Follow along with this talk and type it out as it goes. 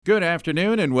Good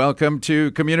afternoon and welcome to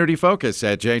Community Focus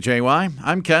at JJY.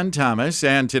 I'm Ken Thomas,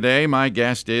 and today my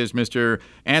guest is Mr.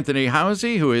 Anthony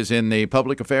Housey, who is in the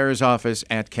Public Affairs office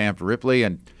at Camp Ripley.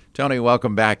 And Tony,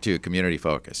 welcome back to Community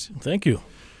Focus. Thank you.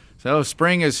 So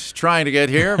spring is trying to get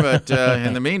here, but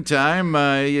in the meantime,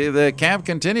 the camp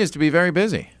continues to be very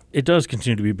busy. It does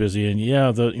continue to be busy, and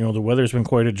the weather's been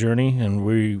quite a journey, and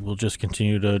we will just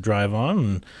continue to drive on.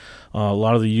 And a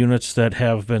lot of the units that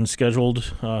have been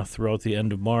scheduled throughout the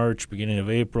end of March, beginning of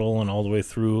April, and all the way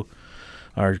through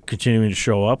are continuing to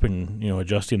show up and,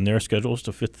 adjusting their schedules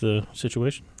to fit the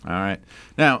situation. All right.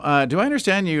 Now, do I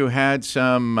understand you had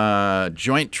some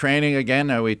joint training again?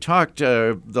 Now, we talked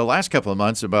the last couple of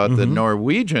months about the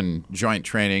Norwegian joint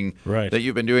training that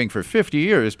you've been doing for 50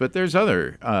 years, but there's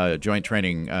other joint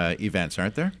training events,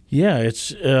 aren't there? Yeah,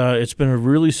 it's been a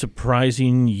really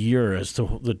surprising year as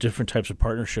to the different types of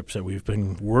partnerships that we've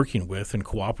been working with and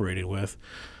cooperating with.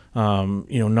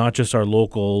 Not just our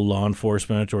local law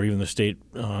enforcement or even the state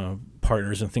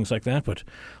partners and things like that, but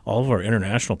all of our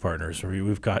international partners.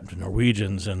 We've got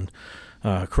Norwegians and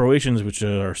Croatians, which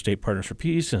are our state partners for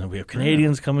peace, and we have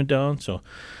Canadians coming down. So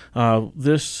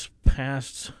this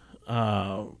past,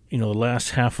 the last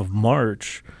half of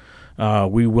March,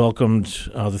 we welcomed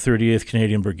the 38th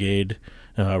Canadian Brigade,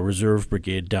 Reserve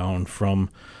Brigade, down from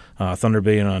Thunder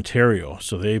Bay in Ontario.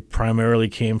 So they primarily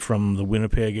came from the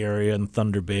Winnipeg area and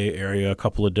Thunder Bay area, a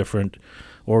couple of different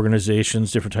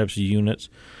organizations, different types of units.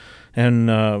 And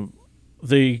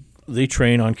they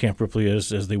train on Camp Ripley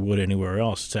as they would anywhere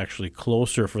else. It's actually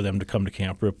closer for them to come to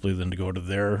Camp Ripley than to go to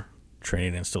their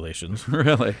training installations.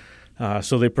 Really?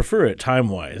 So they prefer it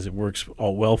time-wise. It works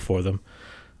all well for them.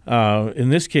 In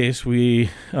this case, we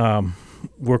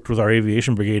worked with our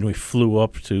aviation brigade, and we flew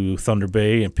up to Thunder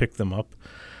Bay and picked them up.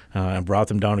 And brought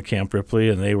them down to Camp Ripley,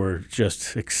 and they were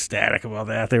just ecstatic about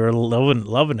that. They were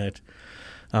loving it.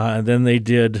 And then they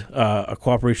did a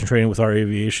cooperation training with our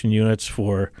aviation units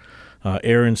for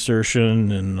air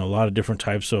insertion and a lot of different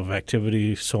types of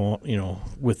activity. So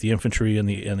with the infantry and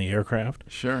the aircraft.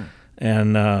 Sure.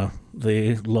 And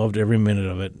they loved every minute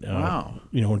of it. Wow.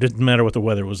 It didn't matter what the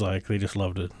weather was like. They just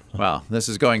loved it. Well, this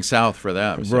is going south for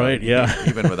them. So right, yeah.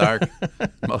 Even with our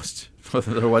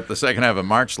what the second half of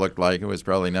March looked like, it was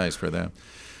probably nice for them.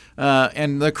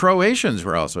 And the Croatians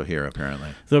were also here,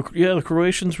 apparently. The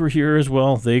Croatians were here as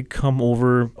well. They come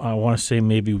over, I want to say,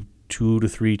 maybe 2 to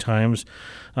 3 times,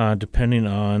 depending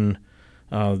on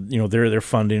their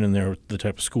funding and the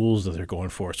type of schools that they're going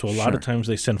for. So a lot of times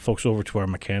they send folks over to our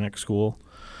mechanic school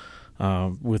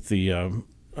with the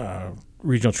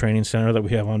regional training center that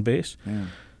we have on base.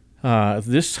 Yeah.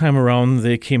 This time around,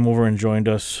 they came over and joined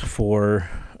us for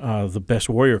the Best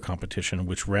Warrior competition,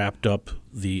 which wrapped up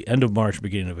the end of March,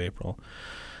 beginning of April.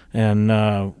 And,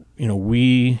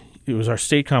 it was our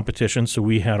state competition, so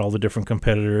we had all the different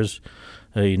competitors,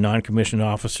 a non-commissioned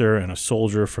officer and a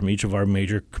soldier from each of our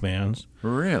major commands.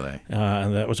 Really?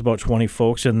 And that was about 20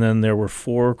 folks. And then there were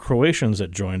 4 Croatians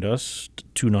that joined us,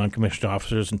 2 non-commissioned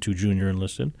officers and 2 junior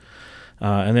enlisted.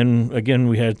 And then, again,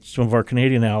 we had some of our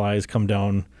Canadian allies come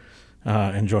down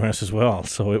and join us as well.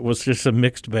 So it was just a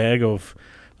mixed bag of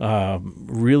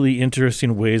really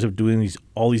interesting ways of doing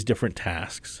all these different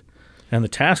tasks. And the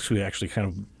tasks we actually kind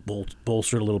of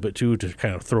bolstered a little bit, too, to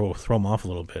kind of throw them off a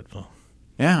little bit.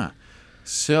 Yeah.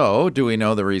 So, do we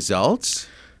know the results?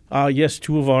 Yes,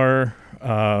 2 of our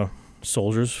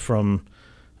soldiers from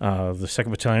the 2nd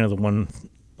Battalion of the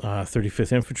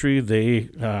 135th Infantry,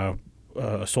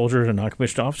 a soldier and a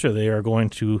non-commissioned officer, they are going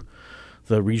to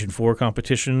the Region 4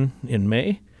 competition in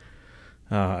May,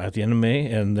 at the end of May,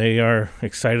 and they are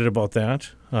excited about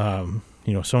that. Some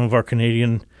of our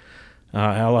Canadian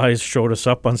allies showed us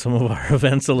up on some of our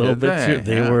events a little bit too.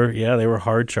 They were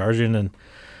hard charging and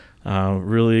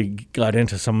really got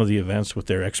into some of the events with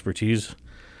their expertise.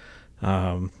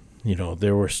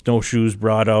 There were snowshoes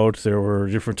brought out. There were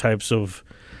different types of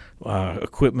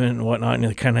equipment and whatnot, and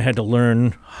they kind of had to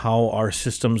learn how our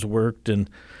systems worked and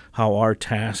how our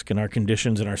task and our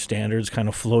conditions and our standards kind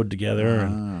of flowed together.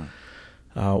 And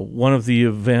one of the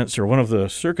events, or one of the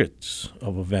circuits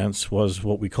of events, was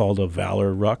what we called a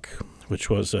Valor Ruck, which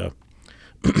was a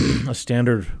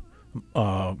standard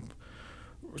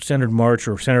march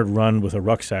or standard run with a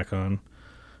rucksack on,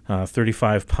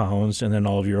 35 pounds, and then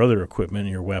all of your other equipment,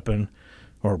 your weapon,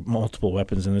 or multiple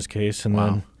weapons in this case. And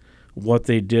then what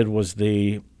they did was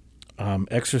they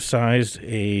exercised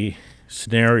a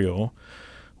scenario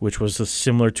which was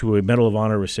similar to a Medal of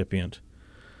Honor recipient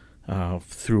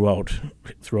throughout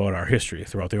our history,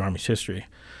 throughout the Army's history.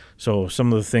 So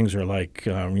some of the things are like,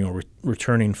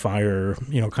 returning fire,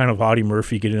 kind of Audie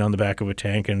Murphy getting on the back of a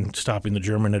tank and stopping the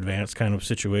German advance kind of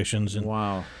situations. And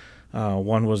wow.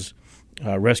 One was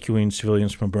rescuing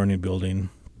civilians from a burning building.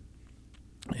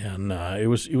 And it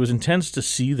was intense to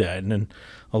see that. And then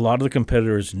a lot of the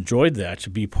competitors enjoyed that, to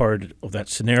be part of that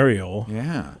scenario.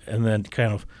 Yeah. And then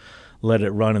kind of let it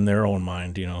run in their own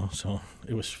mind, So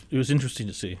it was interesting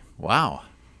to see. Wow.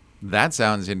 That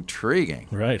sounds intriguing.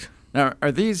 Right. Now,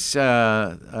 are these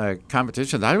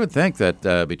competitions, I would think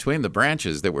that between the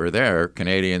branches that were there,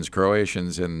 Canadians,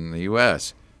 Croatians, and the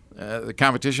U.S., the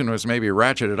competition was maybe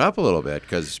ratcheted up a little bit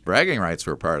because bragging rights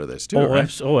were part of this too, right?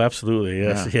 Absolutely,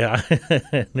 yes, yeah.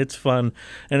 And it's fun,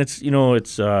 and it's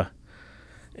it's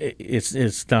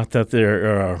not that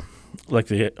they're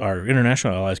like our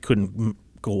international allies couldn't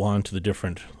go on to the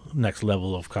different next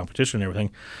level of competition and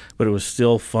everything, but it was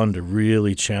still fun to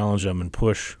really challenge them and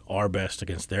push our best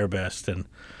against their best, and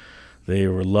they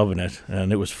were loving it,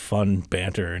 and it was fun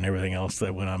banter and everything else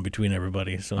that went on between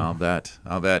everybody. So I'll bet.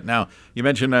 Now, you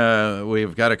mentioned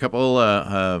we've got a couple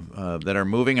that are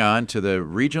moving on to the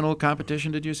regional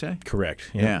competition, did you say?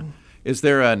 Correct. Yeah. Is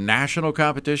there a national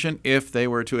competition if they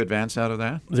were to advance out of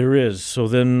that? There is. So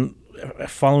then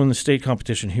following the state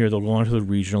competition here, they'll go on to the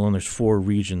regional, and there's 4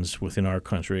 regions within our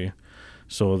country.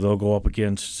 So they'll go up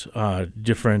against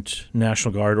different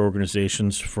National Guard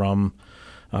organizations from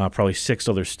probably 6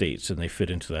 other states, and they fit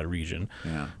into that region.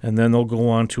 Yeah. And then they'll go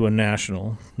on to a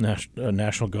National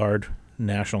Guard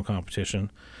national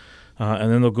competition,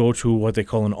 and then they'll go to what they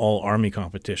call an all-Army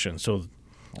competition. So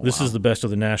this is the best of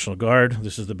the National Guard,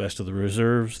 this is the best of the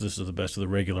reserves, this is the best of the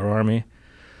regular Army,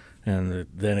 and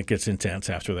then it gets intense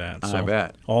after that. So I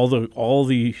bet. All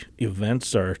the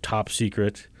events are top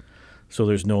secret, so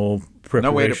there's no preparation,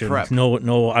 no way to prep,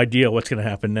 no idea what's going to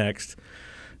happen next,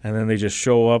 and then they just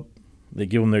show up. They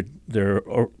give them their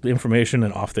information,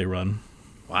 and off they run.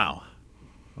 Wow.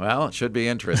 Well, it should be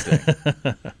interesting.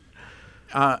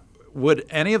 Would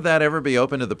any of that ever be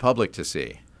open to the public to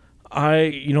see?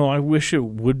 I wish it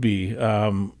would be.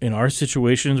 In our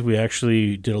situations, we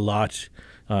actually did a lot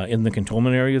in the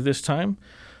cantonment area this time.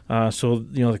 So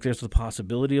there's the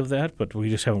possibility of that, but we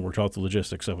just haven't worked out the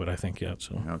logistics of it, I think, yet.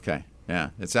 So okay.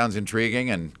 Yeah. It sounds intriguing,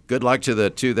 and good luck to the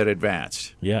 2 that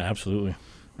advanced. Yeah, absolutely.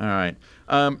 All right.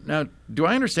 Now, do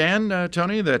I understand,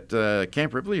 Tony, that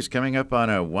Camp Ripley is coming up on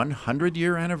a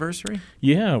 100-year anniversary?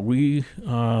 Yeah,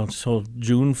 so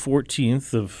June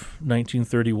 14th of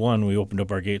 1931, we opened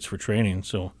up our gates for training.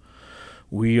 So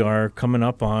we are coming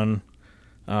up on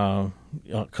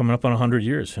 100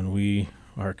 years, and we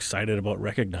are excited about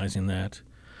recognizing that,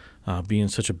 being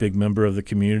such a big member of the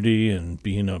community and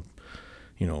being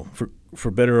for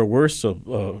better or worse,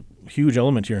 a huge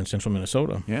element here in central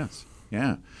Minnesota. Yes.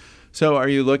 Yeah. So are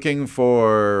you looking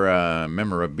for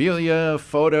memorabilia,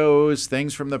 photos,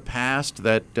 things from the past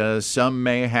that some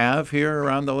may have here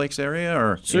around the lakes area?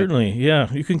 Or certainly, yeah.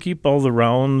 You can keep all the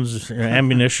rounds,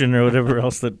 ammunition, or whatever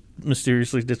else that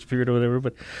mysteriously disappeared or whatever.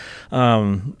 But,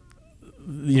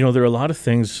 there are a lot of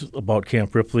things about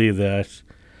Camp Ripley that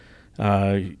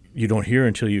you don't hear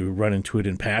until you run into it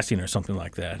in passing or something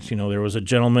like that. There was a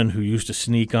gentleman who used to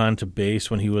sneak onto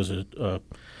base when he was a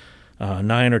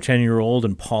 9 or 10-year-old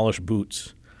and polish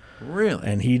boots. Really?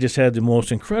 And he just had the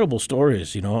most incredible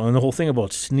stories, and the whole thing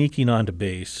about sneaking onto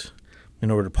base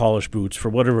in order to polish boots for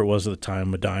whatever it was at the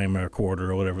time, a dime or a quarter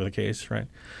or whatever the case, right?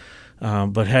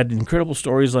 But had incredible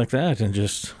stories like that, and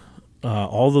just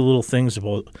all the little things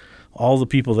about all the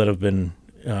people that have been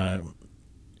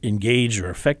engaged or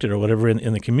affected or whatever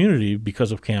in the community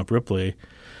because of Camp Ripley.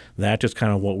 That's just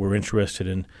kind of what we're interested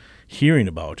in hearing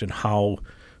about, and how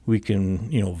we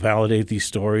can, validate these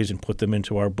stories and put them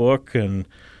into our book and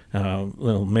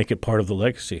make it part of the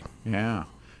legacy. Yeah.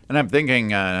 And I'm thinking,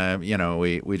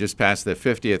 we just passed the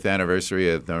 50th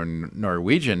anniversary of the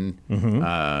Norwegian,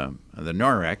 the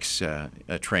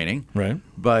Norex training. Right.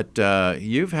 But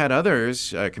you've had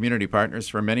others, community partners,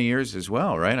 for many years as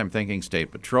well, right? I'm thinking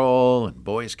State Patrol and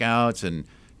Boy Scouts, and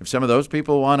if some of those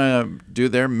people want to do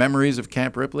their memories of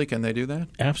Camp Ripley, can they do that?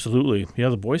 Absolutely. Yeah,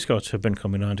 the Boy Scouts have been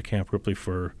coming on to Camp Ripley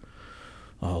for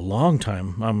a long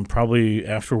time. Probably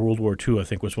after World War II, I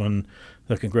think, was when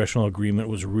the congressional agreement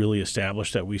was really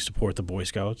established that we support the Boy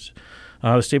Scouts.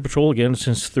 The State Patrol, again,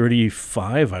 since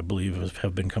 1935, I believe,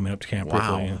 have been coming up to Camp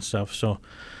Ripley and stuff. So,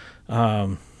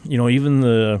 even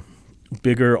the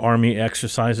bigger Army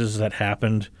exercises that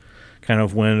happened kind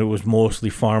of when it was mostly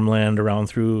farmland around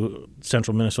through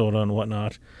central Minnesota and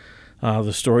whatnot.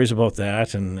 The stories about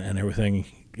that and everything,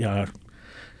 the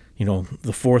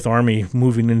 4th Army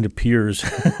moving into piers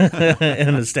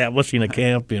and establishing a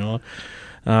camp,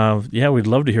 Yeah, we'd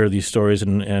love to hear these stories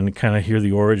and kind of hear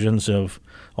the origins of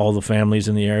all the families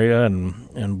in the area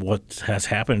and what has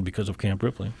happened because of Camp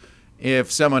Ripley.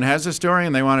 If someone has a story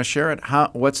and they want to share it,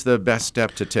 what's the best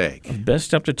step to take? The best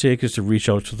step to take is to reach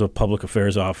out to the Public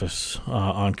Affairs office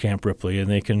on Camp Ripley, and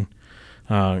they can,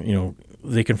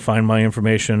 they can find my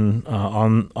information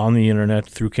on the internet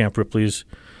through Camp Ripley's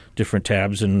different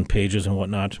tabs and pages and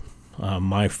whatnot.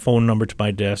 My phone number to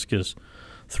my desk is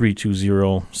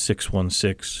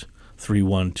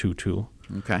 320-616-3122.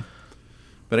 Okay.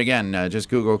 But again, just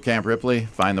Google Camp Ripley,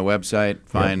 find the website,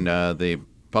 find the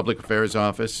Public Affairs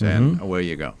Office, and away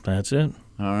you go. That's it.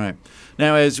 All right.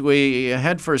 Now, as we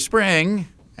head for spring,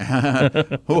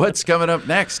 what's coming up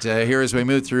next here as we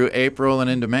move through April and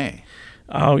into May?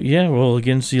 Yeah, we'll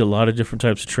again see a lot of different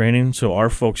types of training. So our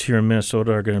folks here in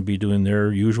Minnesota are going to be doing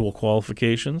their usual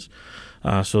qualifications.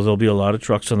 So there'll be a lot of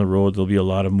trucks on the road. There'll be a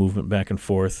lot of movement back and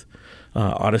forth.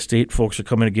 Out-of-state folks are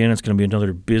coming again. It's going to be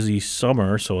another busy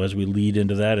summer. So as we lead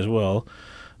into that as well,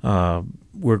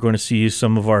 we're going to see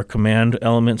some of our command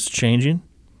elements changing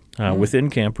within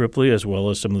Camp Ripley as well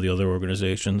as some of the other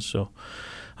organizations. So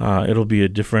it'll be a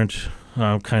different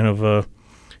kind of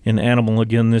an animal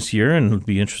again this year, and it'll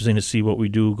be interesting to see what we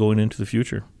do going into the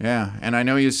future. Yeah, and I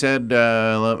know you said,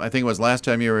 I think it was last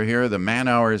time you were here, the man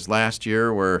hours last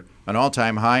year were an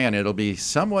all-time high, and it'll be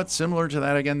somewhat similar to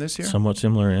that again this year? Somewhat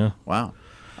similar, yeah. Wow.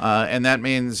 And that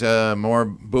means more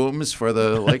booms for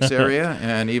the lakes area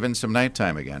and even some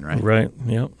nighttime again, right? Right,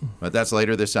 yep. But that's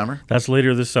later this summer? That's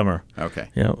later this summer. Okay.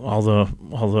 Yeah, all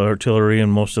the artillery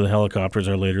and most of the helicopters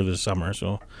are later this summer,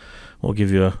 so we'll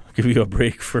give you a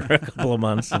break for a couple of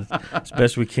months as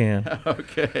best we can.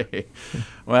 Okay.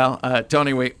 Well,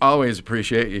 Tony, we always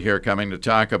appreciate you here coming to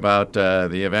talk about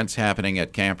the events happening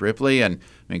at Camp Ripley, and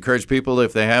we encourage people,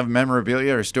 if they have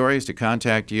memorabilia or stories, to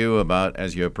contact you about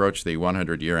as you approach the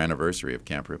 100-year anniversary of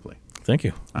Camp Ripley. Thank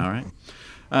you. All right.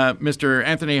 Mr.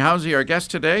 Anthony Housey, our guest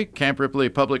today, Camp Ripley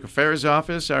Public Affairs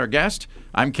Office, our guest.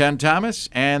 I'm Ken Thomas,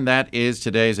 and that is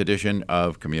today's edition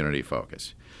of Community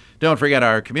Focus. Don't forget,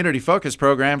 our Community Focus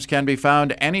programs can be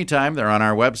found anytime. They're on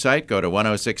our website. Go to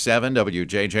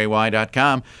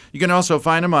 1067wjjy.com. You can also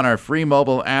find them on our free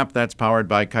mobile app that's powered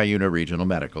by Cuyuna Regional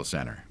Medical Center.